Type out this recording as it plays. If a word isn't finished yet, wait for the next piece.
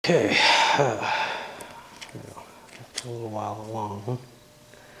Okay, a little while along.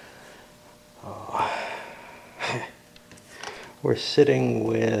 We're sitting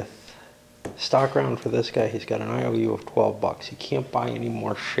with stock round for this guy. He's got an IOU of 12 bucks. He can't buy any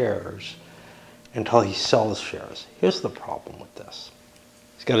more shares until he sells shares. Here's the problem with this.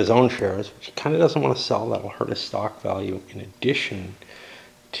 He's got his own shares, which he kind of doesn't want to sell. That'll hurt his stock value in addition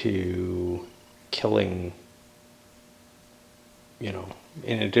to killing,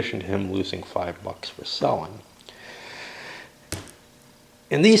 in addition to him losing 5 bucks for selling.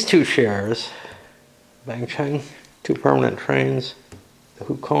 And these two shares, Bang Cheng, 2 permanent trains, the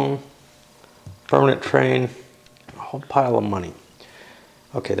Hukong, permanent train, a whole pile of money.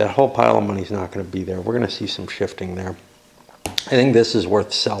 Okay, that whole pile of money is not going to be there. We're going to see some shifting there. I think this is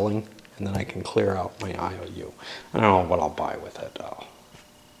worth selling, and then I can clear out my IOU. I don't know what I'll buy with it. I'll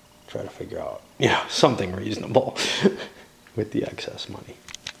try to figure out, something reasonable with the excess money.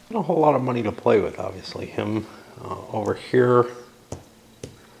 Not a whole lot of money to play with, obviously. Him over here,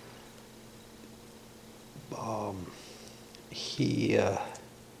 he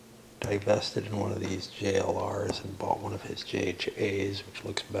divested in one of these JLRs and bought one of his JHAs, which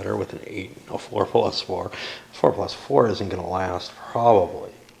looks better with an 8, a 4+4. 4+4 isn't going to last,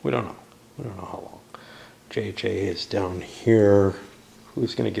 probably. We don't know. We don't know how long. JHA is down here.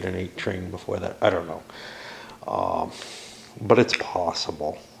 Who's going to get an 8 train before that? I don't know. But it's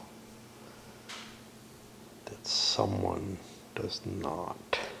possible that someone does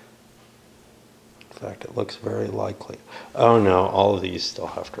not. In fact, it looks very likely. Oh no, all of these still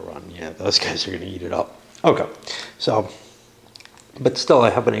have to run. Yeah, those guys are going to eat it up. Okay, so, but still I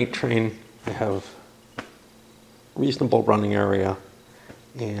have an 8 train. I have reasonable running area,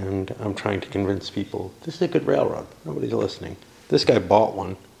 and I'm trying to convince people this is a good railroad. Nobody's listening. This guy bought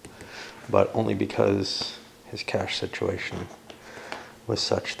one, but only because his cash situation was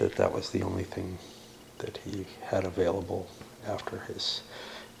such that that was the only thing that he had available after his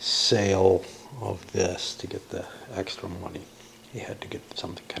sale of this to get the extra money. He had to get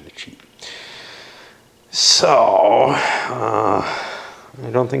something kind of cheap. So, I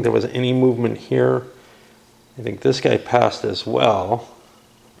don't think there was any movement here. I think this guy passed as well.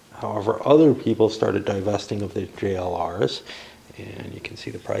 However, other people started divesting of the JLRs, and you can see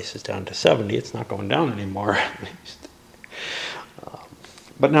the price is down to 70. It's not going down anymore, at least.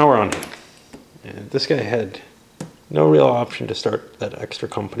 But now we're on him. And this guy had no real option to start that extra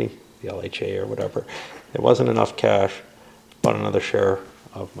company, the LHA or whatever. There wasn't enough cash. Bought another share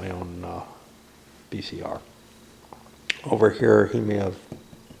of my own BCR. Over here, he may have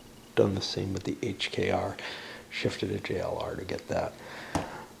done the same with the HKR. Shifted a JLR to get that.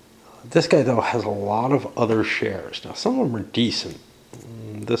 This guy, though, has a lot of other shares. Now, some of them are decent.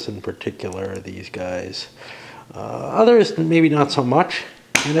 This in particular, these guys. Others, maybe not so much.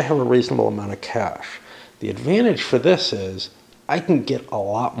 And I have a reasonable amount of cash. The advantage for this is I can get a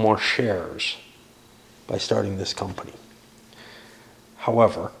lot more shares by starting this company.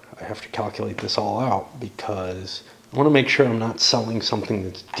 However, I have to calculate this all out because I want to make sure I'm not selling something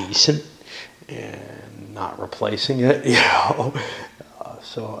that's decent and not replacing it,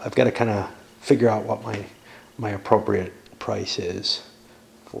 so I've got to kind of figure out what my appropriate price is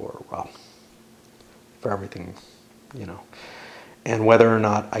for everything, and whether or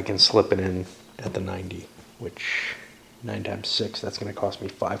not I can slip it in at the 90, which 9 times 6, that's going to cost me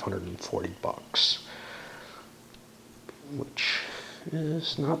 540 bucks, which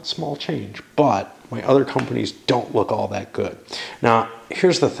is not small change, but my other companies don't look all that good. Now,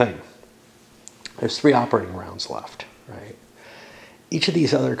 here's the thing. There's 3 operating rounds left, right? Each of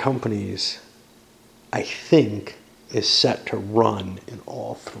these other companies, I think, is set to run in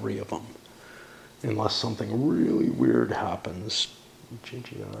all 3 of them, unless something really weird happens.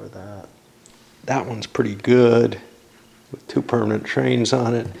 GGR, that one's pretty good with 2 permanent trains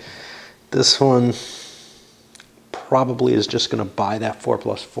on it. This one probably is just going to buy that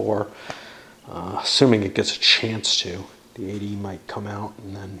 4+4, assuming it gets a chance to. The 80 might come out,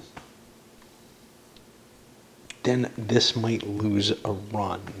 and then this might lose a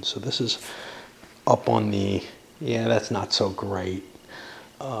run. So this is up on the, that's not so great.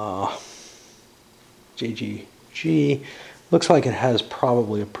 JGG looks like it has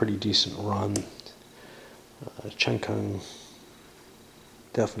probably a pretty decent run. Chenkung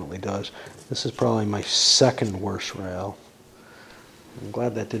definitely does. This is probably my 2nd worst rail. I'm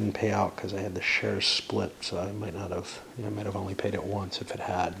glad that didn't pay out because I had the shares split, so I might not have, I might have only paid it once if it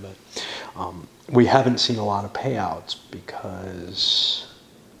had, but we haven't seen a lot of payouts because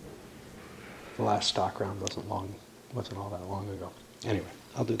the last stock round wasn't all that long ago. Anyway,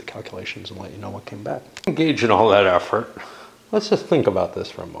 I'll do the calculations and let you know what came back. Engage in all that effort. let's just think about this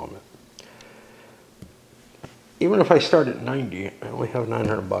for a moment. Even if I start at 90, I only have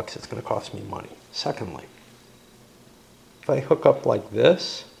 900 bucks, it's going to cost me money. Secondly, if I hook up like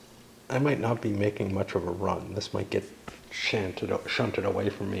this, I might not be making much of a run. This might get shunted away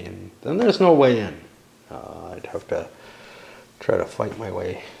from me, and then there's no way in. I'd have to try to fight my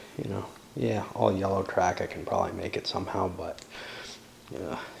way, you know. Yeah, all yellow track, I can probably make it somehow, but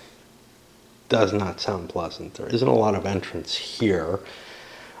does not sound pleasant. There isn't a lot of entrance here.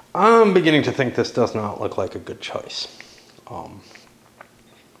 I'm beginning to think this does not look like a good choice. My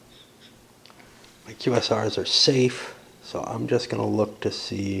QSRs are safe, so I'm just going to look to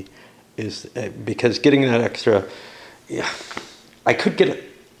see because getting that extra, I could get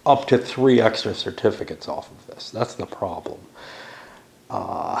up to 3 extra certificates off of this. That's the problem.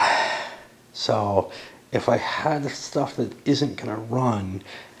 So if I had stuff that isn't going to run,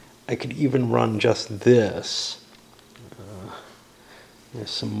 I could even run just this. There's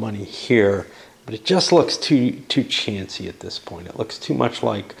some money here, but it just looks too chancy at this point. It looks too much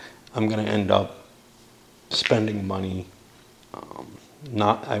like I'm going to end up spending money.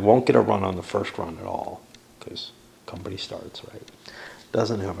 I won't get a run on the first run at all because company starts, right?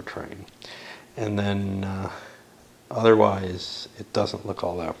 Doesn't have a train. And then otherwise, it doesn't look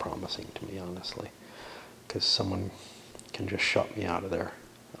all that promising to me, honestly, because someone can just shut me out of there.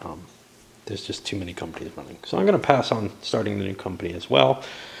 There's just too many companies running. So I'm going to pass on starting the new company as well.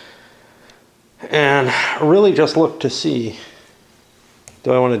 And really just look to see,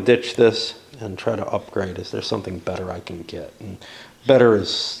 do I want to ditch this and try to upgrade? Is there something better I can get? And better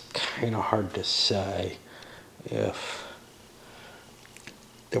is kind of hard to say. If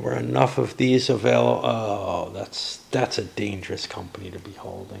there were enough of these available, oh, that's a dangerous company to be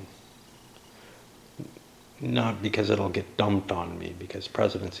holding. Not because it'll get dumped on me, because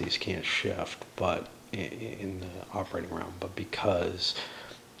presidencies can't shift, but in the operating realm, but because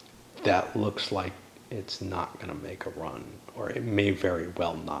that looks like it's not going to make a run, or it may very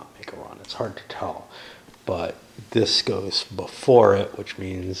well not make a run. It's hard to tell, but this goes before it, which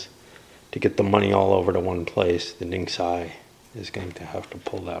means to get the money all over to one place, the Ning Sai is going to have to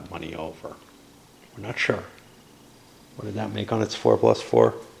pull that money over. We're not sure. What did that make on its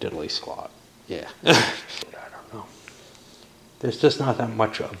 4+4? Diddly squat. Yeah. I don't know. There's just not that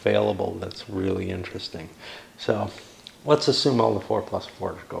much available that's really interesting. So let's assume all the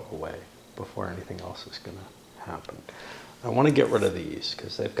 4+4s go away before anything else is going to happen. I want to get rid of these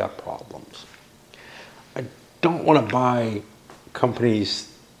because they've got problems. I don't want to buy companies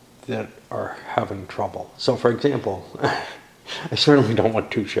that are having trouble. So for example, I certainly don't want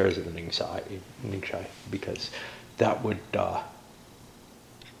 2 shares of the Ning Sai because that would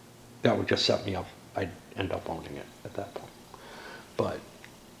just set me up. I'd end up owning it at that point. But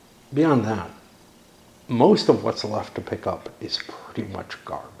beyond that, most of what's left to pick up is pretty much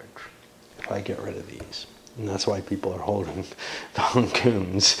garbage if I get rid of these. And that's why people are holding the Hong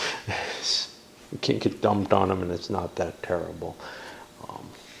Kongs. You can't get dumped on them and it's not that terrible.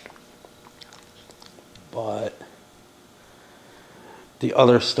 But the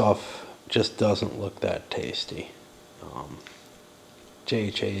other stuff just doesn't look that tasty.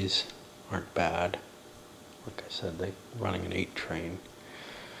 JHAs aren't bad. Like I said, they're running an 8 train.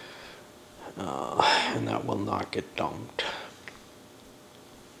 And that will not get dumped.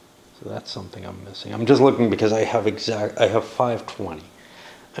 So that's something I'm missing. I'm just looking because I have 520.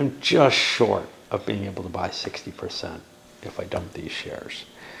 I'm just short of being able to buy 60% if I dump these shares.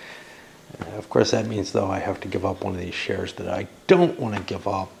 Of course, that means, though, I have to give up one of these shares that I don't want to give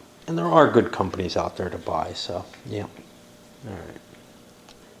up. And there are good companies out there to buy, so, yeah. All right.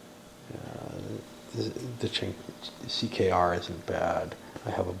 The CKR isn't bad. I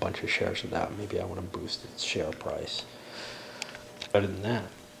have a bunch of shares of that. Maybe I want to boost its share price. Better than that,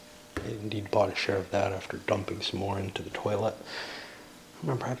 I indeed bought a share of that after dumping some more into the toilet.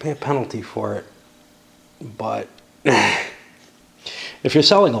 Remember, I pay a penalty for it, but if you're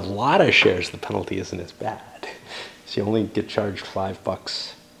selling a lot of shares, the penalty isn't as bad. So you only get charged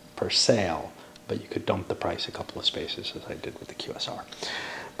 $5 per sale, but you could dump the price a couple of spaces, as I did with the QSR.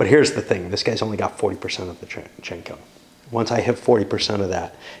 But here's the thing, this guy's only got 40% of the Chenko. Once I have 40% of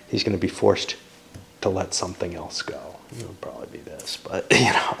that, he's going to be forced to let something else go. It'll probably be this, but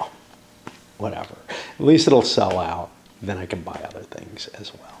you know, whatever. At least it'll sell out, then I can buy other things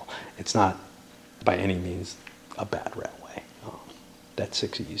as well. It's not by any means a bad railway. That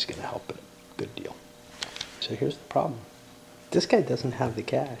 6E is going to help it a good deal. So here's the problem. This guy doesn't have the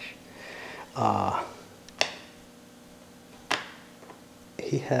cash.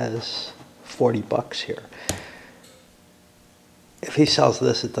 He has $40 here. If he sells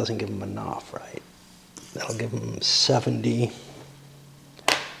this, it doesn't give him enough, right? That'll give him 70,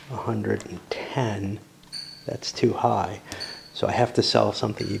 110. That's too high. So I have to sell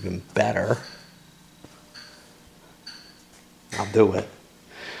something even better. I'll do it.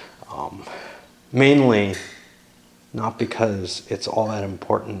 Mainly not because it's all that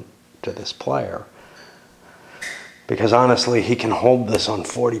important to this player, because honestly he can hold this on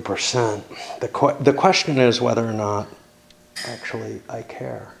 40%. The question is whether or not actually I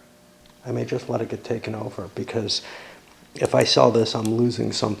care. I may just let it get taken over, because if I sell this, I'm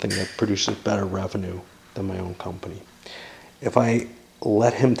losing something that produces better revenue than my own company. If I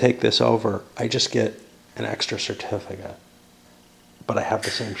let him take this over, I just get an extra certificate, but I have the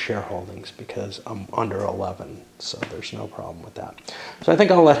same shareholdings because I'm under 11, so there's no problem with that. So I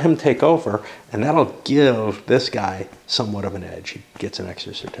think I'll let him take over, and that'll give this guy somewhat of an edge. He gets an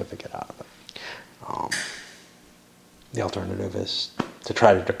extra certificate out of it. The alternative is to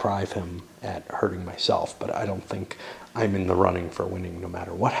try to deprive him at hurting myself, but I don't think I'm in the running for winning no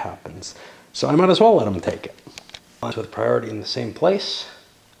matter what happens, so I might as well let him take it. With priority in the same place,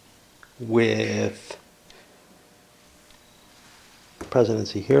 with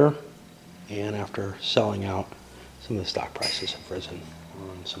presidency here, and after selling out, some of the stock prices have risen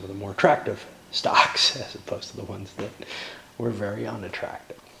on some of the more attractive stocks as opposed to the ones that were very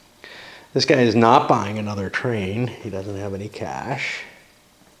unattractive. This guy is not buying another train. He doesn't have any cash.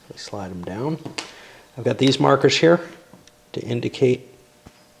 So I slide him down. I've got these markers here to indicate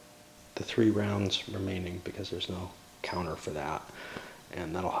the 3 rounds remaining, because there's no counter for that,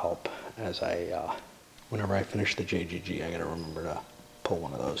 and that'll help as I whenever I finish the JGG, I gotta remember to pull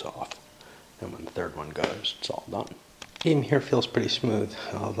one of those off, and when the 3rd one goes, it's all done. Game here feels pretty smooth,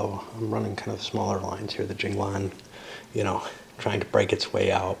 although I'm running kind of smaller lines here. The Jinglan, you know, trying to break its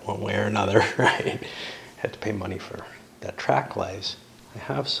way out one way or another, right? Had to pay money for that track lays. I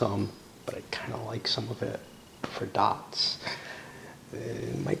have some, but I kind of like some of it for dots.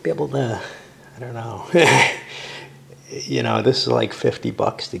 Might be able to, I don't know. You know, this is like 50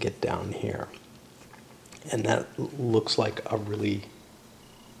 bucks to get down here. And that looks like a really,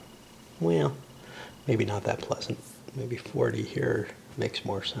 well, maybe not that pleasant. Maybe 40 here makes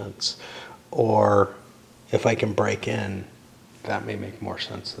more sense. Or if I can break in, that may make more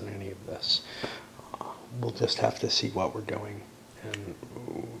sense than any of this. We'll just have to see what we're doing, and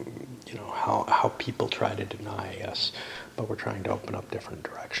you know how people try to deny us, but we're trying to open up different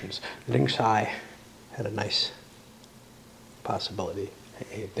directions. The Ding Sai had a nice possibility.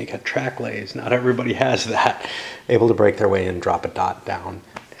 Hey, they got track lays, not everybody has that. Able to break their way in, drop a dot down,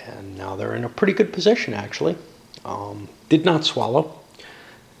 and now they're in a pretty good position actually. Did not swallow.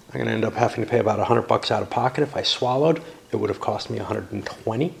 I'm going to end up having to pay about 100 bucks out of pocket. If I swallowed, it would have cost me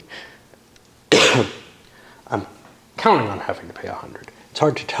 120. I'm counting on having to pay 100. It's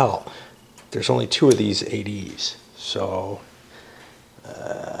hard to tell. There's only 2 of these ADs, so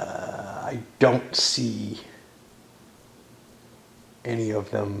I don't see any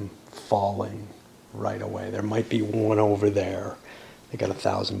of them falling right away. There might be one over there. They got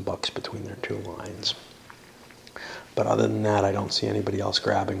 1,000 bucks between their 2 lines. But other than that, I don't see anybody else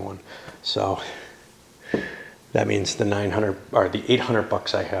grabbing one. So that means the 900 or the 800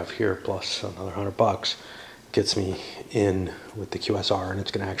 bucks I have here plus another 100 bucks gets me in with the QSR, and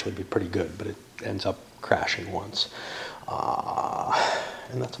it's going to actually be pretty good, but it ends up crashing once.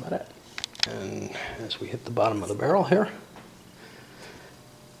 And that's about it. And as we hit the bottom of the barrel here,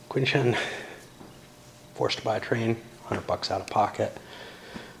 Qinshan, forced to buy a train, 100 bucks out of pocket.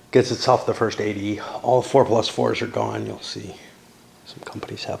 Gets itself the first 80. All 4+4s are gone. You'll see some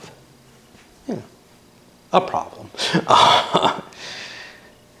companies have, you know, a problem.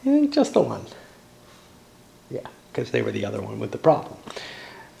 Just the one. Yeah, because they were the other one with the problem.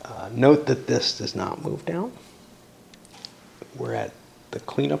 Note that this does not move down. We're at the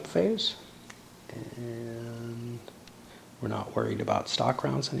cleanup phase, and we're not worried about stock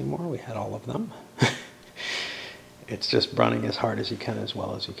rounds anymore. We had all of them. It's just running as hard as you can, as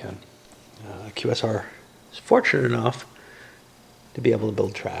well as you can. QSR is fortunate enough to be able to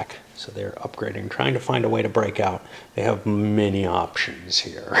build track, so they're upgrading, trying to find a way to break out. They have many options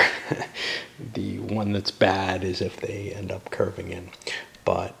here. The one that's bad is if they end up curving in,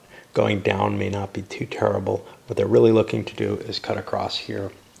 but going down may not be too terrible. What they're really looking to do is cut across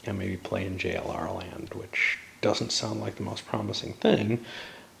here and maybe play in JLR land, which doesn't sound like the most promising thing,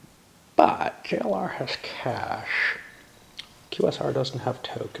 but JLR has cash. QSR doesn't have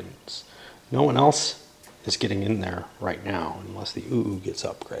tokens. No one else is getting in there right now unless the UU gets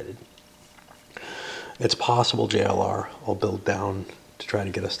upgraded. It's possible JLR will build down to try to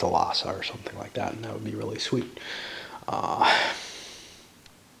get us to Lhasa or something like that, and that would be really sweet.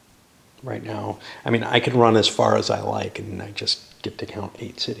 right now. I mean, I can run as far as I like, and I just get to count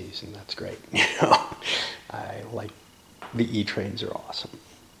 8 cities, and that's great. You know, I like the E trains are awesome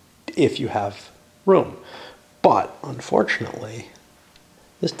if you have room, but unfortunately,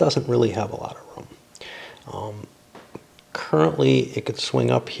 this doesn't really have a lot of room. Currently, it could swing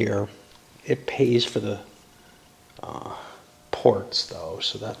up here. It pays for the ports though,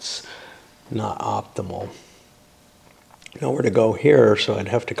 so that's not optimal. Nowhere to go here, so I'd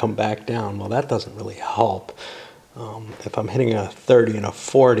have to come back down. Well, that doesn't really help. If I'm hitting a 30 and a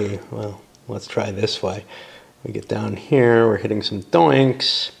 40, well, let's try this way. We get down here, we're hitting some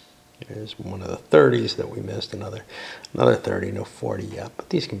doinks. Here's one of the 30s that we missed, another 30, no 40 yet, but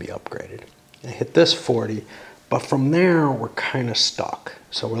these can be upgraded. I hit this 40, but from there, we're kind of stuck.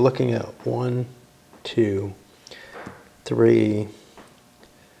 So we're looking at 1, 2, 3,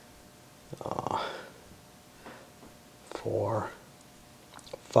 4,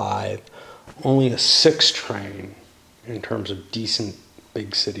 5, only a 6 train in terms of decent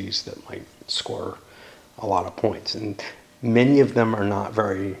big cities that might score a lot of points. And many of them are not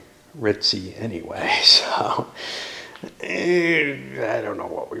very ritzy anyway, so I don't know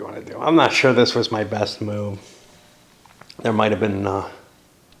what we want to do. I'm not sure this was my best move. There might have been a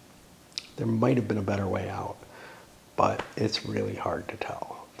better way out, but it's really hard to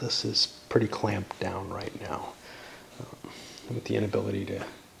tell. This is pretty clamped down right now with the inability to,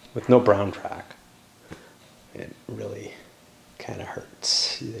 with no brown track. It really kind of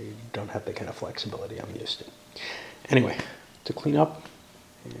hurts. You don't have the kind of flexibility I'm used to. Anyway, to clean up,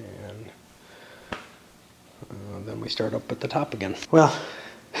 and then we start up at the top again. Well,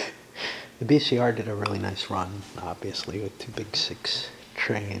 the BCR did a really nice run, obviously, with 2 big 6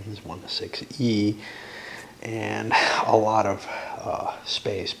 trains, 1 to 6E, and a lot of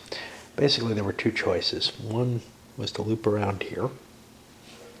space. Basically, there were 2 choices. One was to loop around here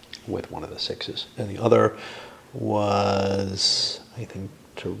with one of the 6s, and the other was, I think,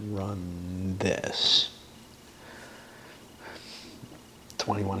 to run this.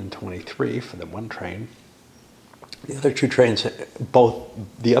 21 and 23 for the one train. The other 2 trains,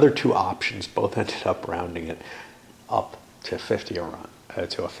 the other 2 options both ended up rounding it up to 50 a run,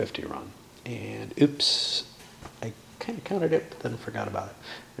 to a 50 run. And oops, I kind of counted it, but then forgot about it.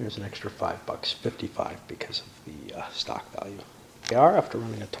 There's an extra $5, 55 because of the stock value. They are, after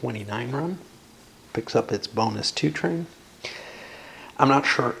running a 29 run, picks up its bonus 2 train. I'm not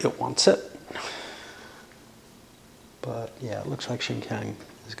sure it wants it, but yeah, it looks like Xinjiang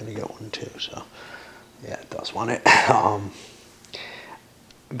is going to get one too, so yeah, it does want it.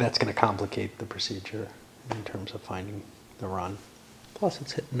 That's going to complicate the procedure in terms of finding the run. Plus,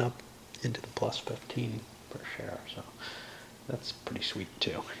 it's hitting up into the plus 15 per share, so that's pretty sweet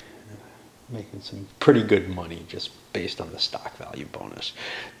too. Making some pretty good money just based on the stock value bonus.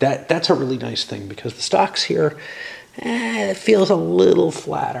 That's a really nice thing because the stocks here, it feels a little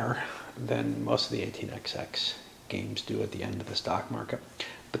flatter than most of the 18xx games do at the end of the stock market.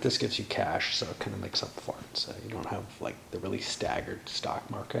 But this gives you cash, so it kind of makes up for it. So you don't have like the really staggered stock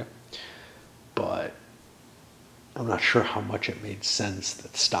market. But I'm not sure how much it made sense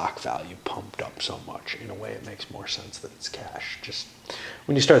that stock value pumped up so much. In a way, it makes more sense that it's cash. Just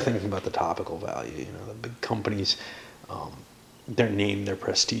when you start thinking about the topical value, you know, the big companies, their name, their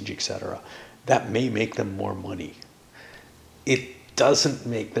prestige, etc., that may make them more money. It doesn't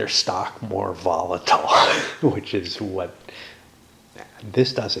make their stock more volatile, which is what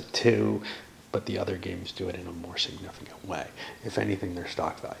this does it too, but the other games do it in a more significant way. If anything, their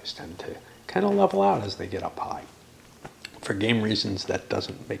stock values tend to kind of level out as they get up high. For game reasons, that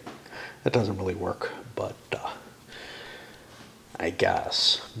doesn't really work, but I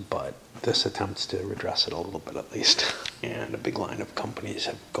guess. But this attempts to redress it a little bit at least. And a big line of companies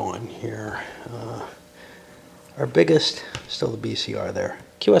have gone here. Our biggest, still the BCR there.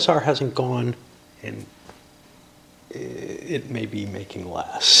 QSR hasn't gone, and it may be making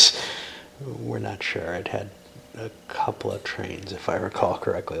less. We're not sure. It had a couple of trains, if I recall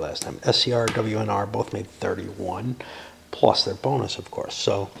correctly, last time. SCR, WNR both made 31, plus their bonus, of course.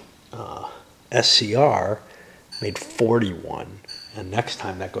 So SCR made 41, and next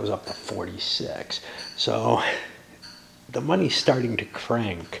time that goes up to 46. So the money's starting to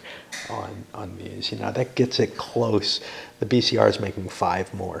crank on these. You know, that gets it close. The BCR is making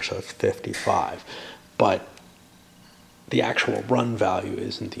 5 more, so it's 55. But the actual run value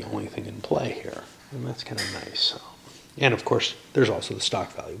isn't the only thing in play here, and that's kind of nice. So, and of course, there's also the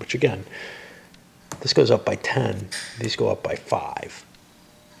stock value, which again, this goes up by 10. These go up by 5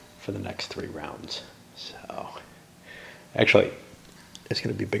 for the next 3 rounds. So actually, it's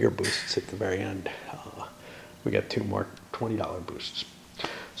going to be bigger boosts at the very end. We got 2 more $20 boosts.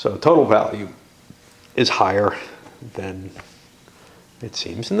 So total value is higher than it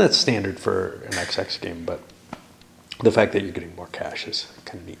seems, and that's standard for an XX game, but the fact that you're getting more cash is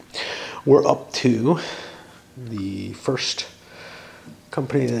kind of neat. We're up to the first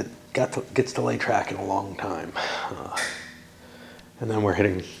company that gets to lay track in a long time. And then we're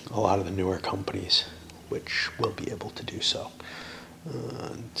hitting a lot of the newer companies, which will be able to do so.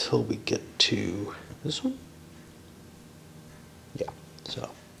 Until we get to this one. Yeah, so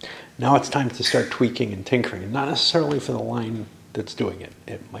now it's time to start tweaking and tinkering, not necessarily for the line that's doing it.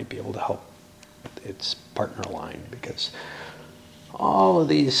 It might be able to help its partner line, because all of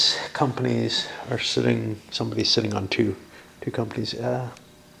these companies are somebody's sitting on two companies.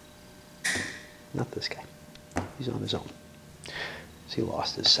 Not this guy. He's on his own. So he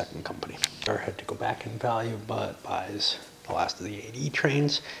lost his second company. Or had to go back in value, but buys the last of the 80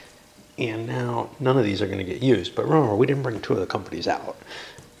 trains. And now none of these are going to get used. But remember, we didn't bring two of the companies out.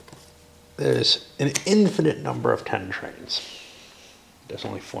 There's an infinite number of 10 trains. There's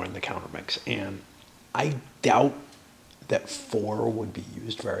only 4 in the counter mix. And I doubt that 4 would be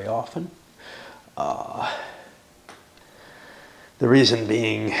used very often. The reason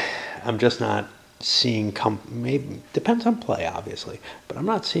being, I'm just not seeing, maybe depends on play obviously, but I'm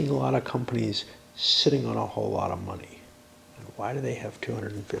not seeing a lot of companies sitting on a whole lot of money. And why do they have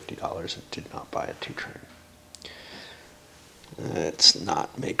 $250 and did not buy a 2 train? Let's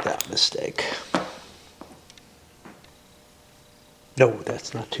not make that mistake. No,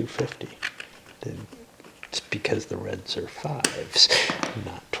 that's not 250. Then it's because the reds are 5s,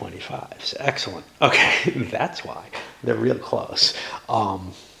 not 25s. Excellent. Okay, that's why. They're real close.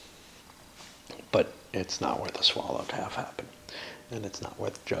 But it's not worth a swallow to have happen. And it's not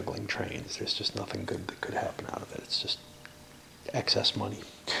worth juggling trains. There's just nothing good that could happen out of it. It's just excess money.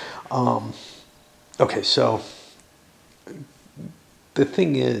 Okay, so the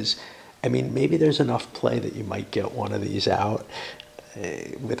thing is, I mean, maybe there's enough play that you might get one of these out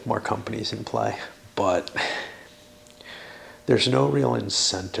with more companies in play, but there's no real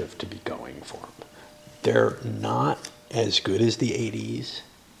incentive to be going for them. They're not as good as the 80s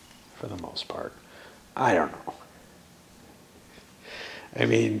for the most part. I don't know. I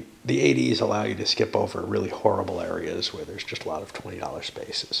mean, the 80s allow you to skip over really horrible areas where there's just a lot of $20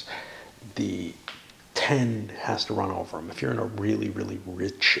 spaces. The 10 has to run over them. If you're in a really, really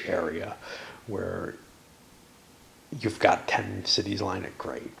rich area where you've got 10 cities line it,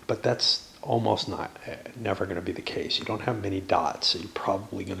 great. But that's almost never going to be the case. You don't have many dots, so you're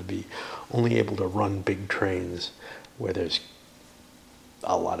probably going to be only able to run big trains where there's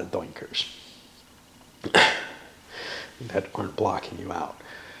a lot of doinkers that aren't blocking you out.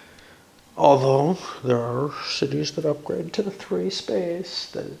 Although there are cities that upgrade to the 3 space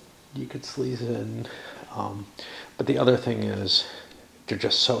that you could sleaze in. But the other thing is they're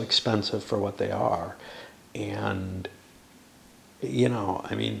just so expensive for what they are. And, you know,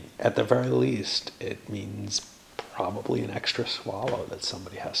 I mean, at the very least, it means probably an extra swallow that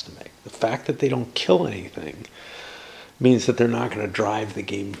somebody has to make. The fact that they don't kill anything means that they're not going to drive the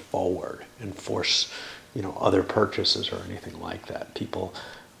game forward and force, you know, other purchases or anything like that. People,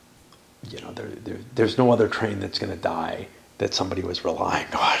 you know, there's no other train that's going to die that somebody was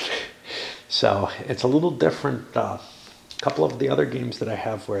relying on. So it's a little different. A couple of the other games that I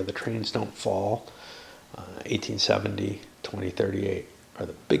have where the trains don't fall, 1870, 2038 are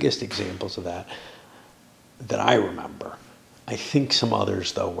the biggest examples of that I remember. I think some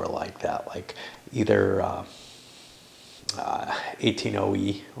others, though, were like that, like either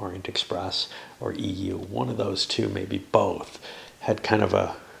 18OE, Orient Express, or EU. One of those two, maybe both, had kind of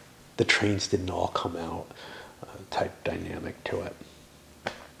the trains didn't all come out type dynamic to it.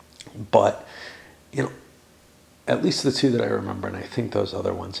 But, you know, at least the two that I remember, and I think those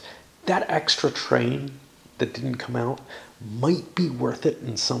other ones, that extra train that didn't come out might be worth it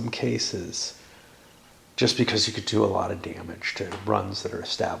in some cases, just because you could do a lot of damage to runs that are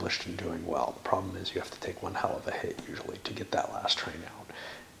established and doing well. The problem is you have to take one hell of a hit usually to get that last train out.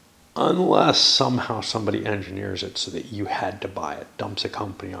 Unless somehow somebody engineers it so that you had to buy it, dumps a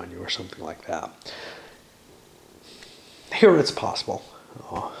company on you or something like that. Here it's possible.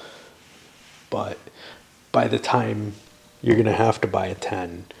 But by the time you're going to have to buy a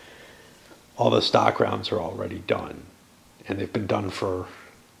 10, all the stock rounds are already done. And they've been done for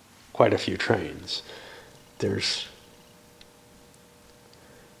quite a few trains. There's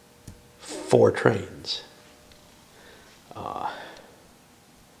 4 trains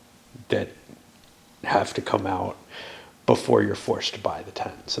that have to come out before you're forced to buy the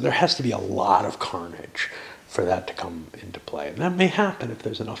 10. So there has to be a lot of carnage for that to come into play. And that may happen if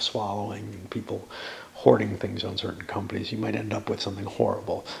there's enough swallowing and people hoarding things on certain companies, you might end up with something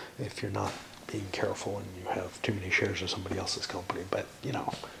horrible if you're not being careful and you have too many shares of somebody else's company. But, you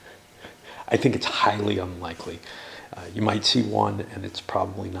know, I think it's highly unlikely. You might see one and it's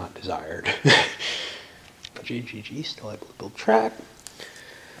probably not desired. But JGG, still able to build track.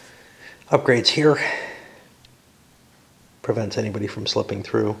 Upgrades here. Prevents anybody from slipping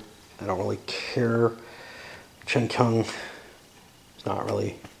through. I don't really care. Chen Kung is not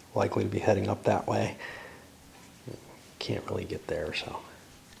really likely to be heading up that way. Can't really get there, so.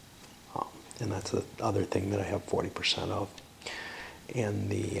 And that's the other thing that I have 40% of. And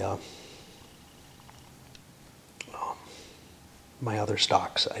the my other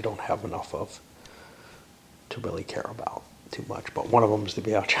stocks I don't have enough of to really care about too much. But one of them is the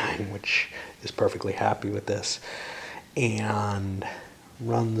Biaochang, which is perfectly happy with this. And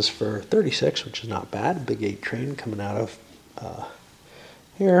runs for 36, which is not bad. Big 8 train coming out of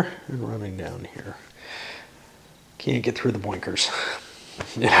here and running down here. Can't get through the blinkers.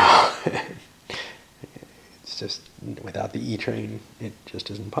 You know, it's just, without the E train, it just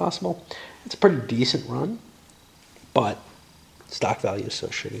isn't possible. It's a pretty decent run, but stock value is so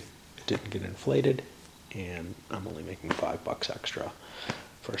shitty. It didn't get inflated, and I'm only making $5 extra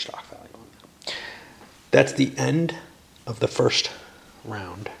for stock value on that. That's the end of the first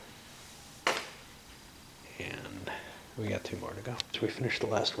round, and we got 2 more to go. So we finished the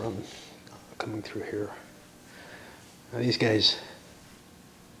last run coming through here. Now these guys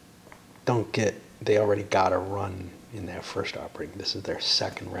don't get, they already got a run in their first operating. This is their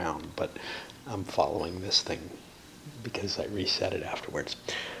second round, but I'm following this thing because I reset it afterwards.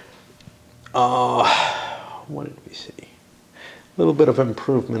 What did we see? A little bit of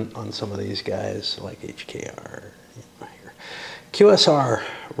improvement on some of these guys like HKR. Here. QSR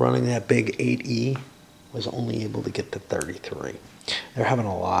running that big 8E was only able to get to 33. They're having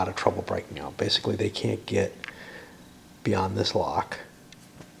a lot of trouble breaking out. Basically, they can't get beyond this lock.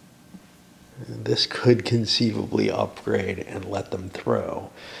 This could conceivably upgrade and let them through,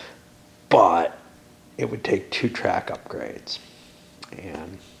 but it would take 2 track upgrades.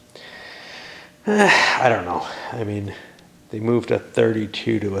 And I don't know. I mean, they moved a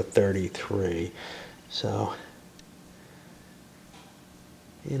 32 to a 33. So,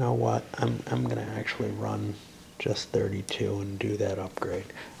 you know what? I'm going to actually run just 32 and do that upgrade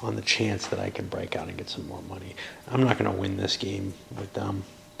on the chance that I can break out and get some more money. I'm not going to win this game with them.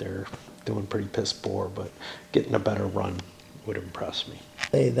 They're doing pretty piss poor, but getting a better run would impress me.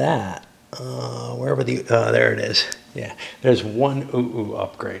 Say that. Wherever the, there it is. Yeah, there's one UU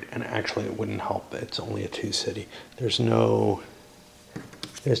upgrade, and actually it wouldn't help. It's only a 2 city. There's no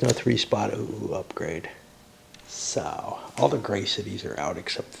 3 spot UU upgrade. So all the gray cities are out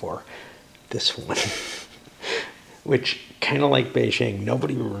except for this one, which kind of like Beijing,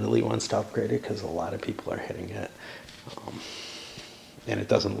 nobody really wants to upgrade it because a lot of people are hitting it, and it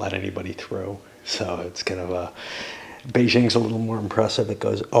doesn't let anybody through. So it's kind of a, Beijing's a little more impressive. It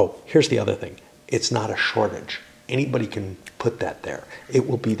goes, oh, here's the other thing. It's not a shortage. Anybody can put that there. It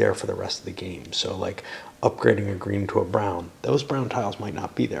will be there for the rest of the game. So like upgrading a green to a brown, those brown tiles might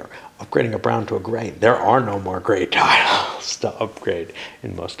not be there. Upgrading a brown to a gray, there are no more gray tiles to upgrade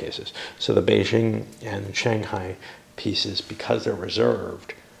in most cases. So the Beijing and Shanghai pieces, because they're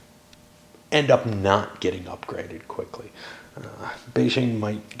reserved, end up not getting upgraded quickly. Beijing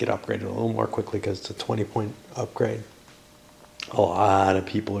might get upgraded a little more quickly because it's a 20-point upgrade. A lot of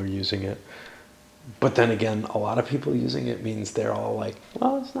people are using it. But then again, a lot of people using it means they're all like,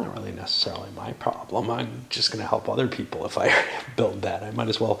 well, it's not really necessarily my problem. I'm just going to help other people if I build that. I might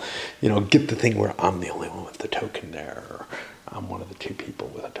as well, you know, get the thing where I'm the only one with the token there, or I'm one of the 2 people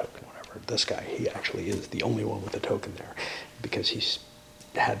with a token, whatever. This guy, he actually is the only one with a token there because he's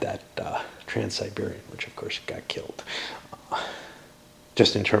had that Trans-Siberian, which of course got killed.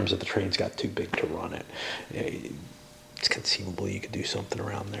 Just in terms of the trains got too big to run it. It's conceivable you could do something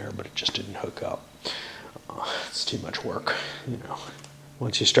around there, but it just didn't hook up. It's too much work, you know.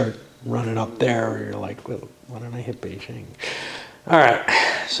 Once you start running up there, you're like, well, why don't I hit Beijing? All right,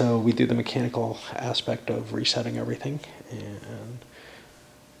 so we do the mechanical aspect of resetting everything and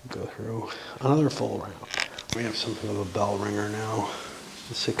go through another full round. We have something of a bell ringer now.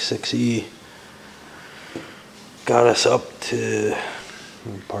 The 66E got us up to,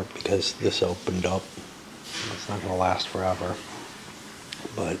 in part because this opened up. It's not going to last forever,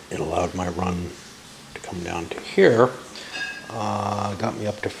 but it allowed my run to come down to here. Got me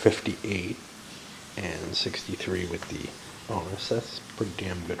up to 58 and 63 with the bonus. That's a pretty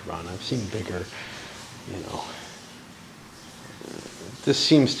damn good run. I've seen bigger, you know. This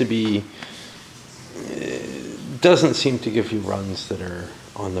seems to be, doesn't seem to give you runs that are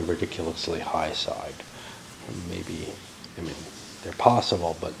on the ridiculously high side. Maybe, I mean, they're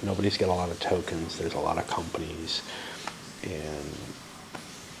possible, but nobody's got a lot of tokens. There's a lot of companies, and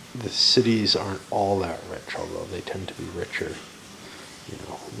the cities aren't all that rich, although they tend to be richer, you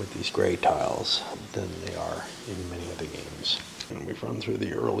know, with these gray tiles than they are in many of the games. And we've run through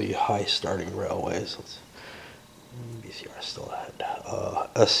the early high starting railways. BCR still ahead.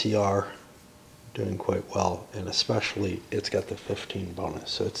 SCR doing quite well, and especially it's got the 15 bonus,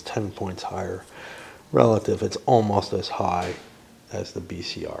 so it's 10 points higher relative. It's almost as high as the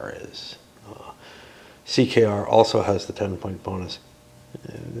BCR is. CKR also has the 10-point bonus.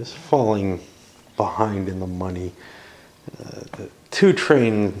 And it's falling behind in the money. The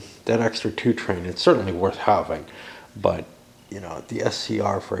 2-train, that extra 2-train, it's certainly worth having, but you know, the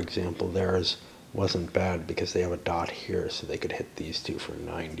SCR, for example, theirs wasn't bad because they have a dot here, so they could hit these two for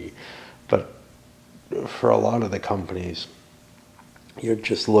 90. But for a lot of the companies, you're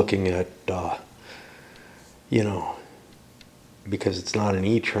just looking at, you know, because it's not an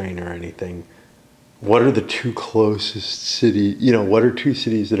E-train or anything, what are the two closest cities, you know, what are two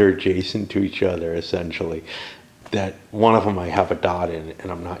cities that are adjacent to each other, essentially, that one of them I have a dot in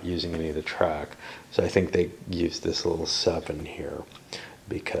and I'm not using any of the track. So I think they used this little 7 here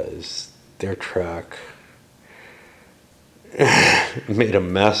because their track made a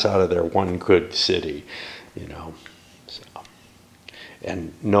mess out of their one good city, you know. So,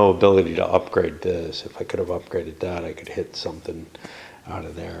 and no ability to upgrade this. If I could have upgraded that, I could hit something out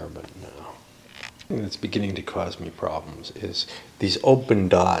of there, but no. The thing that's beginning to cause me problems is these open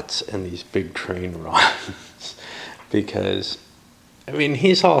dots and these big train runs. Because, I mean,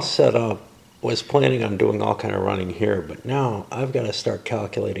 he's all set up, was planning on doing all kind of running here, but now I've got to start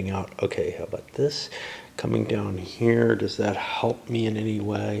calculating out, okay, how about this? Coming down here, does that help me in any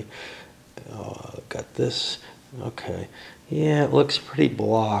way? Got this, okay. Yeah, it looks pretty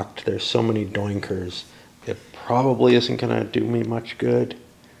blocked. There's so many doinkers. It probably isn't gonna do me much good.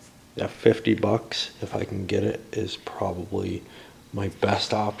 That 50 bucks, if I can get it, is probably my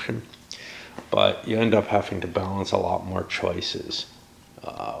best option. But you end up having to balance a lot more choices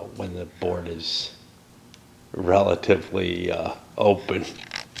when the board is relatively open.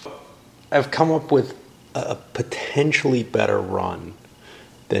 I've come up with a potentially better run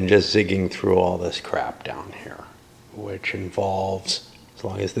than just zigging through all this crap down here, which involves, as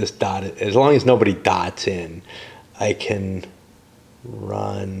long as this dot, as long as nobody dots in, I can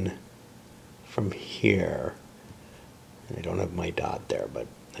run from here. I don't have my dot there, but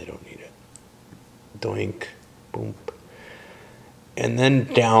I don't need it. Doink, boom, and then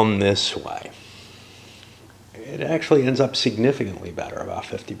down this way. It actually ends up significantly better, about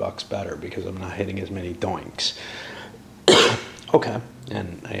 50 bucks better, because I'm not hitting as many doinks. Okay,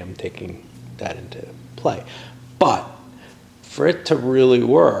 and I am taking that into play. But for it to really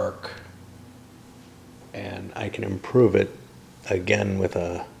work, and I can improve it again with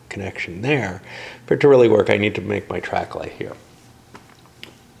a connection there, for it to really work, I need to make my track lay here.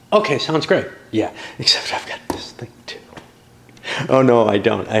 Okay, sounds great. Yeah, except I've got this thing too. Oh no, I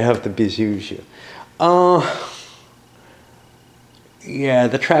don't. I have the Bizuju. Yeah,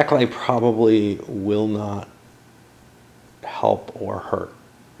 the track lay probably will not help or hurt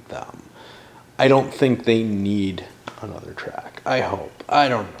them. I don't think they need another track. I hope. I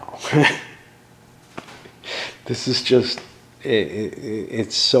don't know. This is just,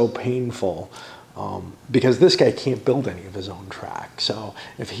 it's so painful. Because this guy can't build any of his own track. So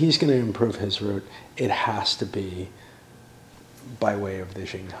if he's going to improve his route, it has to be by way of the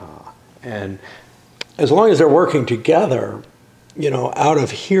Jingha. And as long as they're working together, you know, out of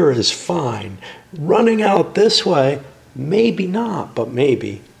here is fine. Running out this way, maybe not, but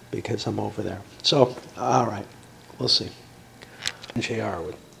maybe, because I'm over there. So, all right, we'll see. JR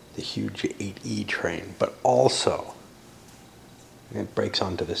with the huge 8E train, but also it breaks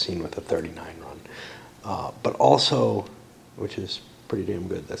onto the scene with a 39 run. But also, which is pretty damn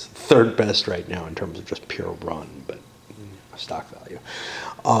good, that's the third best right now in terms of just pure run, but stock value.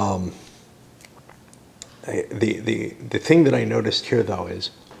 The thing that I noticed here, though, is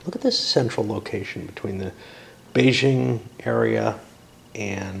look at this central location between the Beijing area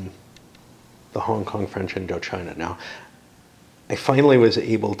and the Hong Kong, French Indochina. Now, I finally was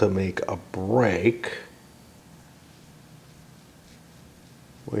able to make a break,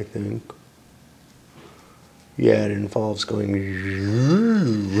 I think. Yeah, it involves going.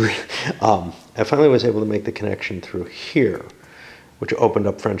 I finally was able to make the connection through here, which opened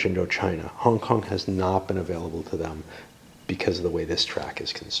up French Indochina. Hong Kong has not been available to them because of the way this track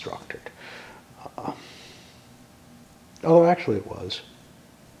is constructed. Oh, actually it was.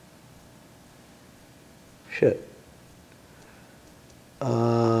 Shit.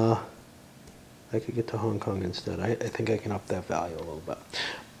 I could get to Hong Kong instead. I think I can up that value a little bit.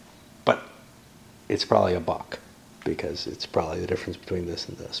 But it's probably $1 because it's probably the difference between this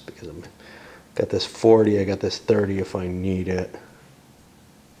and this, because I'm got this 40, I got this 30 if I need it.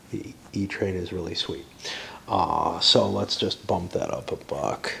 The E-Train is really sweet. So let's just bump that up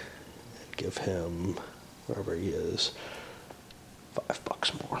 $1 and give him, wherever he is,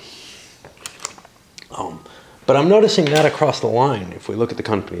 $5 more. But I'm noticing that across the line, if we look at the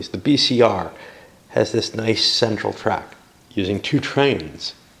companies, the BCR has this nice central track using 2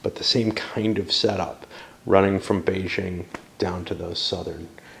 trains, but the same kind of setup, running from Beijing down to those southern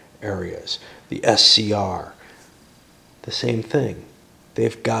areas. The SCR, the same thing.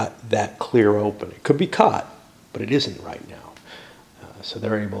 They've got that clear open. It could be caught, but it isn't right now. So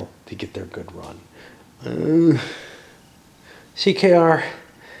they're able to get their good run. CKR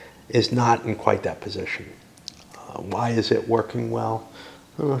is not in quite that position. Why is it working well?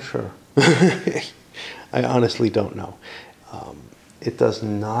 I'm not sure. I honestly don't know. It does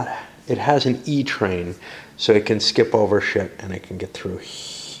not, it has an E-Train, so it can skip over shit and it can get through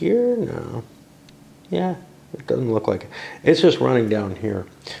here. No. Yeah, it doesn't look like it. It's just running down here,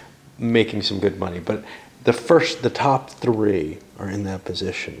 making some good money. But the top 3 are in that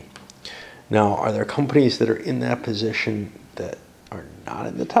position. Now, are there companies that are in that position that are not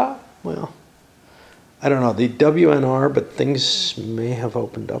in the top? Well, I don't know. The WNR, but things may have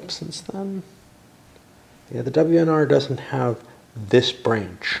opened up since then. Yeah, the WNR doesn't have this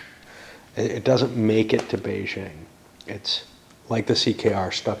branch. It doesn't make it to Beijing. It's like the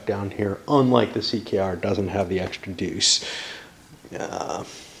CKR, stuck down here. Unlike the CKR, doesn't have the extra deuce.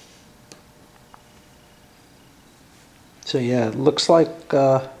 So yeah, it looks like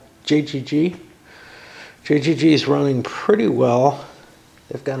JGG. JGG is running pretty well.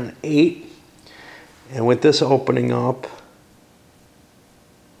 They've got an 8. And with this opening up,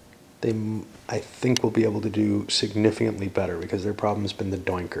 I think will be able to do significantly better, because their problem has been the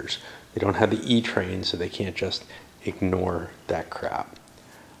doinkers. They don't have the E-Train, so they can't just ignore that crap.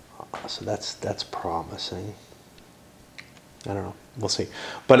 So that's promising. I don't know. We'll see.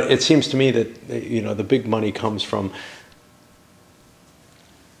 But it seems to me that, you know, the big money comes from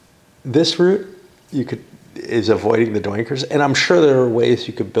this route. Is avoiding the doinkers, and I'm sure there are ways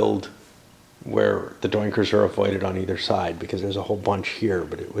you could build where the doinkers are avoided on either side, because there's a whole bunch here,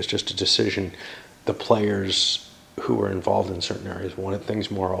 but it was just a decision. The players who were involved in certain areas wanted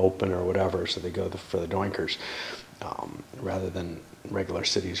things more open or whatever, so they go for the doinkers rather than regular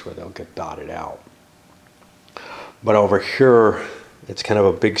cities where they'll get dotted out. But over here, it's kind of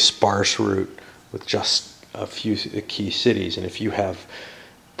a big sparse route with just a few key cities, and if you have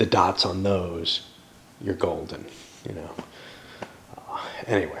the dots on those, you're golden, you know.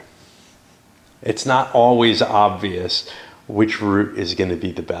 Anyway. It's not always obvious which route is going to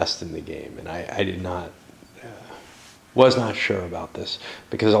be the best in the game, and I was not sure about this,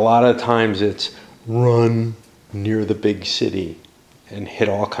 because a lot of times it's run near the big city and hit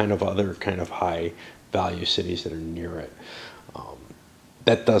all kind of other kind of high value cities that are near it.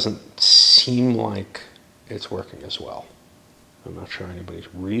 That doesn't seem like it's working as well. I'm not sure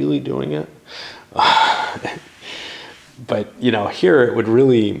anybody's really doing it. But, you know, here it would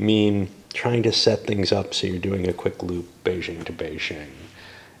really mean trying to set things up so you're doing a quick loop Beijing to Beijing.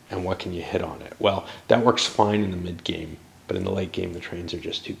 And what can you hit on it? Well, that works fine in the mid game, but in the late game, the trains are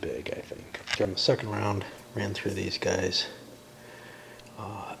just too big, I think. In the second round, ran through these guys.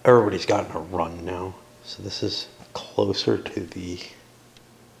 Everybody's gotten a run now, so this is closer to the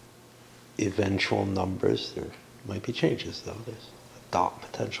eventual numbers. There might be changes, though. There's a dot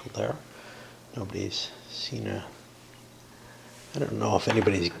potential there. Nobody's seen a... I don't know if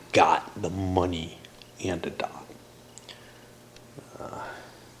anybody's got the money and a dot.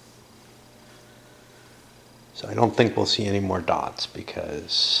 So I don't think we'll see any more dots,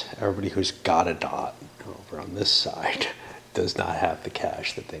 because everybody who's got a dot over on this side does not have the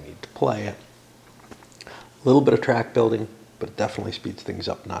cash that they need to play it. A little bit of track building, but it definitely speeds things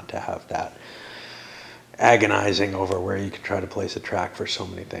up not to have that agonizing over where you can try to place a track for so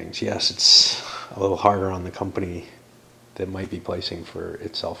many things. Yes, it's a little harder on the company that might be placing for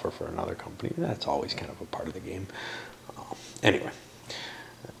itself or for another company. That's always kind of a part of the game. Anyway,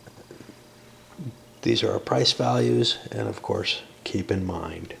 these are our price values, and of course, keep in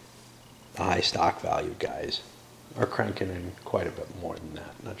mind the high stock value guys are cranking in quite a bit more than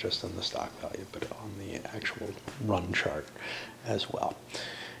that, not just on the stock value, but on the actual run chart as well.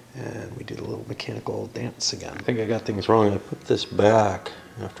 And we did a little mechanical dance again. I think I got things wrong. I put this back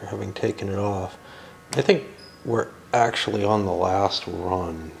after having taken it off. I think we're actually on the last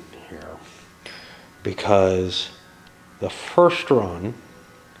run here, because the first run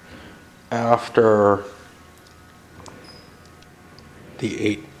after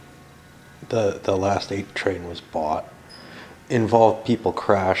the last 8 train was bought involved people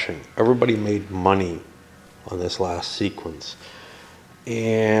crashing. Everybody made money on this last sequence.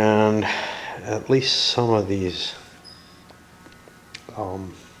 And at least some of these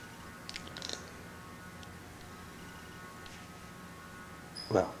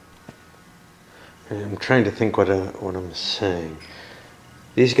well, I'm trying to think what I'm saying.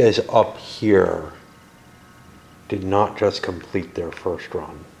 These guys up here did not just complete their first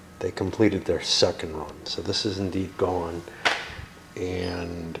run. They completed their second run. So this is indeed gone.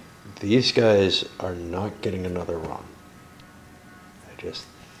 And these guys are not getting another run.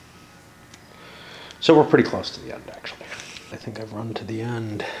 So we're pretty close to the end, actually. I think I've run to the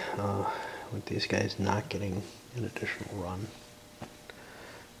end with these guys not getting an additional run.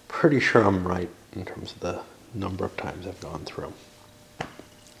 Pretty sure I'm right in terms of the number of times I've gone through.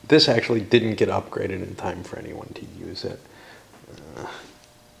 This actually didn't get upgraded in time for anyone to use it.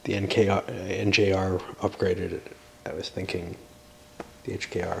 The NJR upgraded it. I was thinking the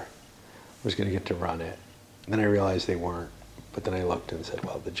HKR was going to get to run it. Then I realized they weren't. But then I looked and said,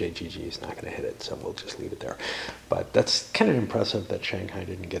 well, the JGG is not going to hit it, so we'll just leave it there. But that's kind of impressive that Shanghai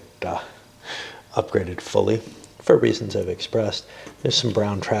didn't get upgraded fully, for reasons I've expressed. There's some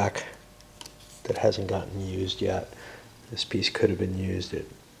brown track that hasn't gotten used yet. This piece could have been used.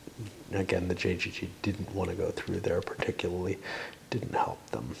 Again, the JGG didn't want to go through there particularly. Didn't help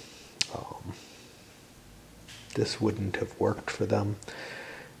them. This wouldn't have worked for them.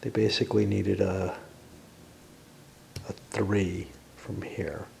 They basically needed a 3 from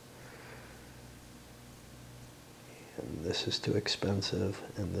here. And this is too expensive,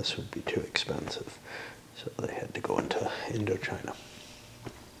 and this would be too expensive. So they had to go into Indochina.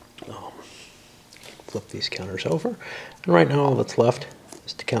 Flip these counters over. And right now all that's left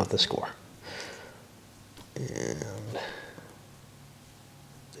is to count the score. And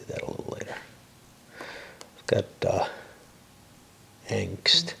do that a little later. I've got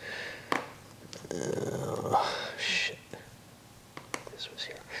angst. Shit. This was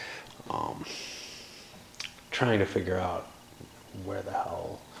here. Trying to figure out where the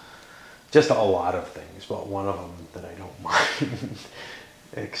hell, just a lot of things, but one of them that I don't mind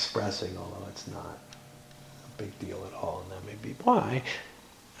expressing, although it's not a big deal at all, and that may be why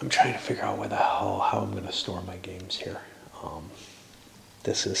I'm trying to figure out where the hell, how I'm going to store my games here.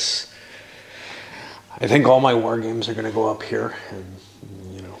 This is, I think all my war games are going to go up here, and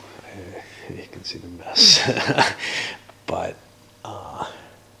you know, you can see the mess. But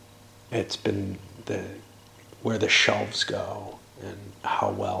it's been where the shelves go and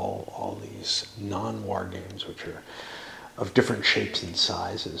how well all these non-war games, which are of different shapes and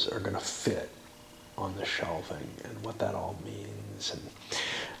sizes, are going to fit on the shelving, and what that all means. And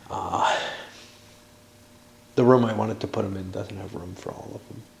the room I wanted to put them in doesn't have room for all of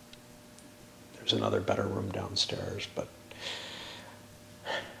them. There's another better room downstairs, but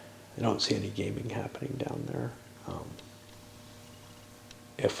I don't see any gaming happening down there.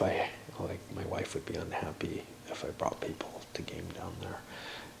 Like, my wife would be unhappy if I brought people to game down there.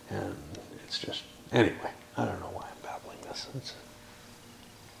 And it's just, anyway, I don't know why I'm babbling this. It's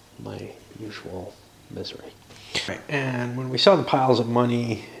my usual misery. Right, and when we saw the piles of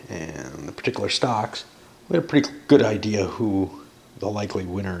money and the particular stocks, we had a pretty good idea who the likely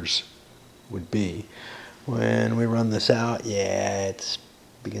winners would be. When we run this out, yeah, it's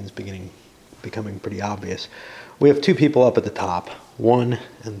becoming pretty obvious. We have 2 people up at the top, 1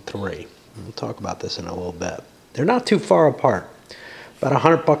 and 3. We'll talk about this in a little bit. They're not too far apart, about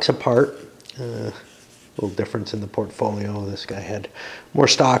 $100 apart. Little difference in the portfolio. This guy had more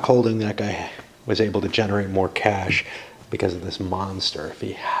stock holding. That guy was able to generate more cash because of this monster. If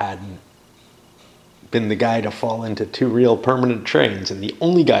he hadn't been the guy to fall into 2 real permanent trains, and the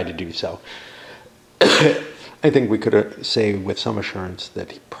only guy to do so, I think we could say with some assurance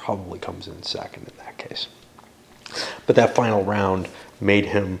that he probably comes in second in that case. But that final round made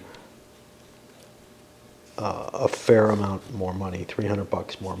him a fair amount more money,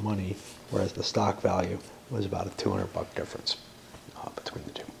 $300 more money, whereas the stock value was about a $200 difference between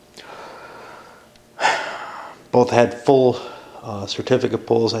the 2. Both had full certificate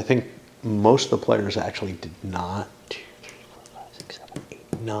pulls. I think most of the players actually did not. 2, 3, 4, 5, 6, 7,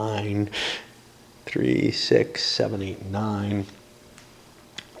 8, 9. 3, 6, 7, 8, 9.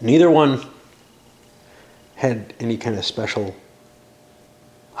 Neither one had any kind of special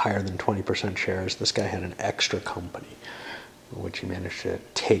higher than 20% shares. This guy had an extra company, which he managed to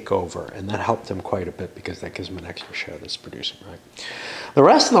take over, and that helped him quite a bit because that gives him an extra share that's producing, right? The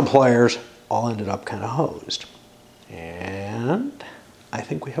rest of the players all ended up kind of hosed. And I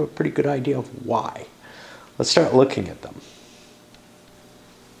think we have a pretty good idea of why. Let's start looking at them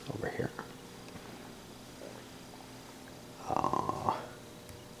over here.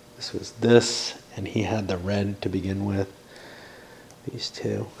 This was this, and he had the red to begin with. These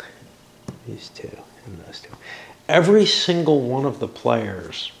two, and those two. Every single one of the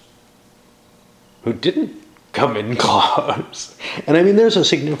players who didn't come in close, and I mean there's a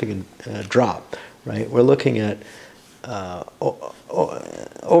significant drop, right? We're looking at over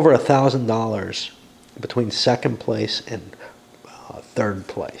 $1,000 between second place and third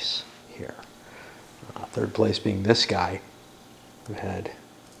place here. Third place being this guy who had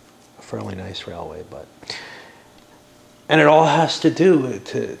a fairly nice railway, but and it all has to do,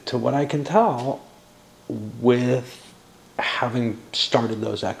 to what I can tell, with having started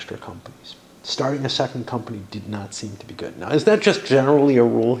those extra companies. Starting a second company did not seem to be good. Now, is that just generally a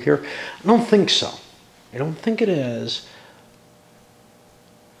rule here? I don't think so. I don't think it is.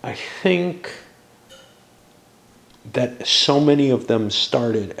 I think that so many of them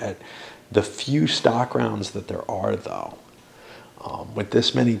started at the few stock rounds that there are, though, with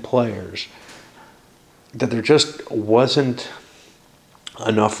this many players, that there just wasn't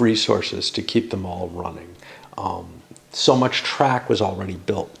enough resources to keep them all running. So much track was already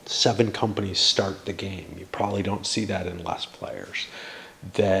built. 7 companies start the game. You probably don't see that in less players.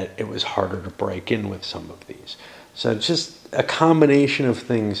 That it was harder to break in with some of these. So just a combination of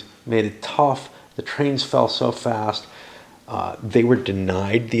things made it tough. The trains fell so fast. They were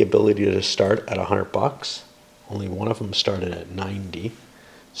denied the ability to start at $100. Only one of them started at 90.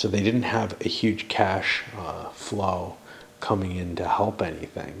 So they didn't have a huge cash flow coming in to help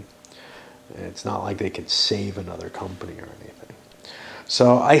anything. It's not like they could save another company or anything.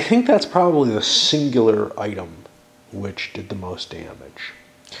 So I think that's probably the singular item which did the most damage.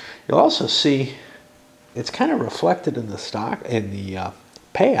 You'll also see it's kind of reflected in the stock, in the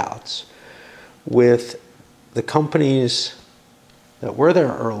payouts, with the companies that were there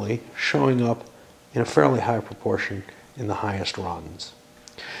early showing up in a fairly high proportion in the highest runs.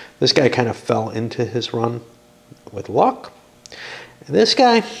 This guy kind of fell into his run with luck. And this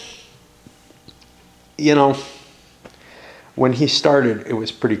guy, you know, when he started, it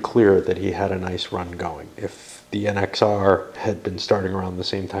was pretty clear that he had a nice run going. If the NXR had been starting around the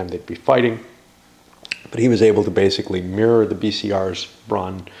same time, they'd be fighting. But he was able to basically mirror the BCR's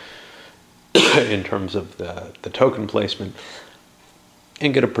run in terms of the token placement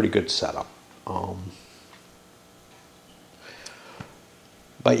and get a pretty good setup.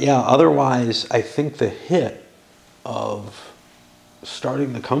 But yeah, otherwise, I think the hit of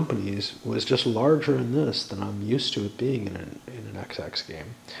starting the companies was just larger in this than I'm used to it being in an XX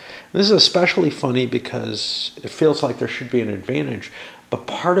game. This is especially funny because it feels like there should be an advantage, but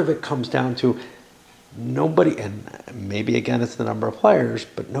part of it comes down to nobody, and maybe again it's the number of players,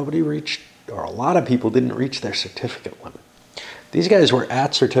 but nobody reached, or a lot of people didn't reach their certificate limit. These guys were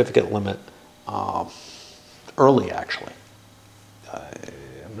at certificate limit early, actually.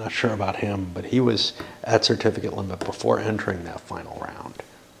 I'm not sure about him, but he was at certificate limit before entering that final round.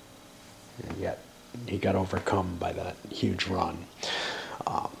 And yet he got overcome by that huge run.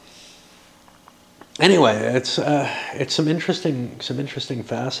 Anyway, it's some interesting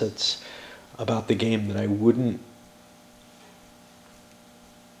facets about the game that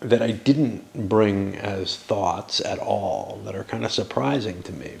I didn't bring as thoughts at all, that are kind of surprising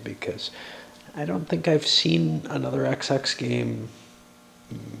to me, because I don't think I've seen another XX game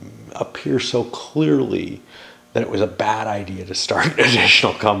appear so clearly that it was a bad idea to start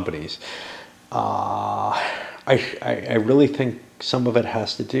additional companies. I really think some of it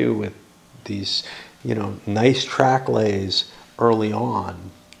has to do with these, nice track lays early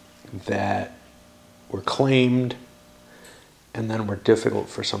on that were claimed and then were difficult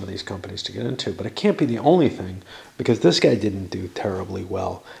for some of these companies to get into. But it can't be the only thing, because this guy didn't do terribly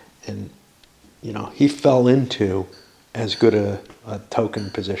well, and he fell into as good a token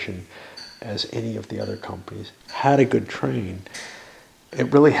position as any of the other companies, had a good train. It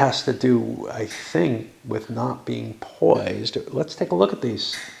really has to do, I think, with not being poised. Let's take a look at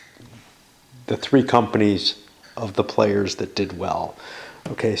these, the 3 companies of the players that did well.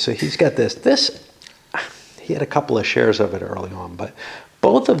 Okay, so he's got this, he had a couple of shares of it early on, but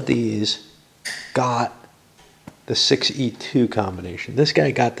both of these got the 6E2 combination. This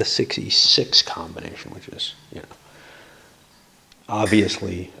guy got the 6E6 combination, which is,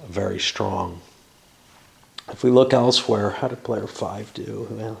 obviously very strong. If we look elsewhere, how did player 5 do?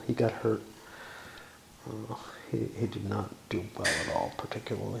 Well, he got hurt. He did not do well at all,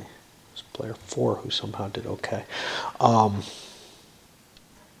 particularly. It was player 4 who somehow did okay.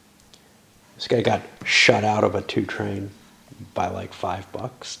 This guy got shut out of a 2 train by like $5,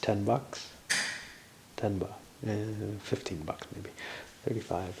 $10, 10 bucks, 15 bucks maybe,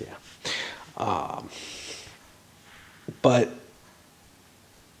 35, yeah. But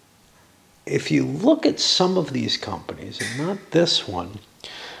if you look at some of these companies, and not this one,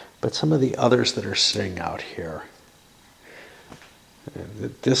 but some of the others that are sitting out here,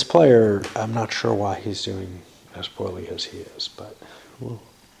 this player, I'm not sure why he's doing as poorly as he is, but we'll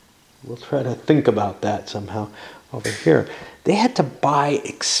try to think about that somehow over here. They had to buy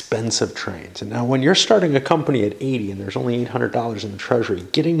expensive trains. And now when you're starting a company at 80 and there's only $800 in the treasury,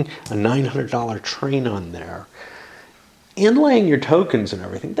 getting a $900 train on there, inlaying your tokens and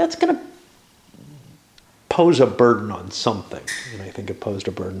everything, that's going to pose a burden on something. And I think it posed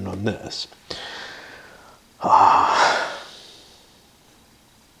a burden on this. I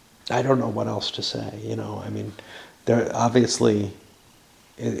don't know what else to say. You know, I mean, there obviously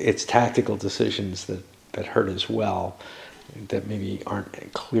it's tactical decisions that hurt as well, that maybe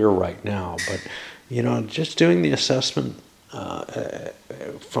aren't clear right now. But you know, just doing the assessment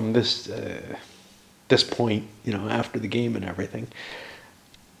from this point, you know, after the game and everything,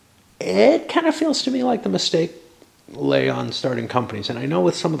 it kind of feels to me like the mistake lay on starting companies. And I know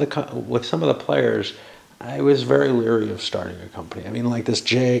with some of the players, I was very leery of starting a company. I mean, like this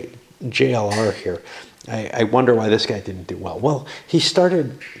JLR here. I wonder why this guy didn't do well. Well, he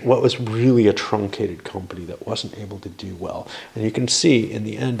started what was really a truncated company that wasn't able to do well. And you can see in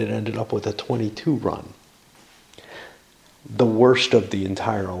the end it ended up with a 22 run. The worst of the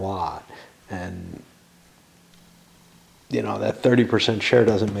entire lot. And, you know, that 30% share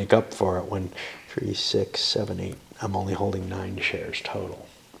doesn't make up for it when 3, 6, 7, 8, I'm only holding 9 shares total.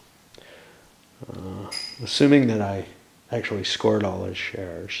 Assuming that I actually scored all those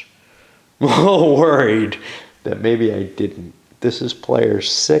shares. I'm a little worried that maybe I didn't. This is player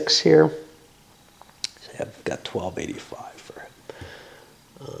 6 here. So I've got 1285 for him.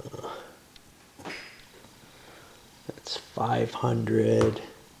 That's 500.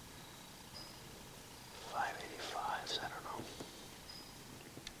 585s, I don't know.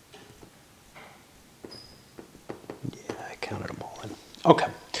 Yeah, I counted them all in. Okay.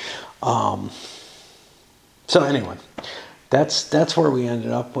 So anyway, that's where we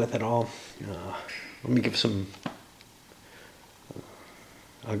ended up with it all. Let me give some.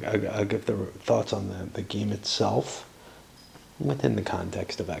 I'll give the thoughts on the game itself within the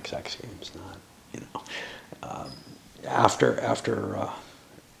context of XX Games, not, you know, after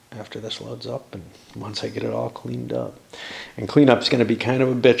this loads up and once I get it all cleaned up. And cleanup's going to be kind of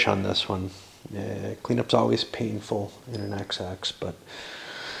a bitch on this one. Cleanup's always painful in an XX, but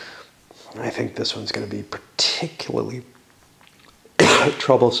I think this one's going to be particularly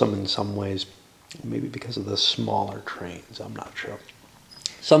troublesome in some ways, maybe because of the smaller trains. I'm not sure.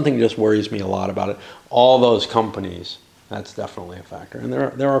 Something just worries me a lot about it. All those companies, that's definitely a factor. And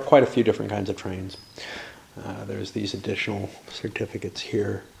there are quite a few different kinds of trains. There's these additional certificates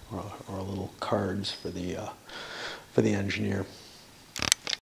here, or little cards for the engineer.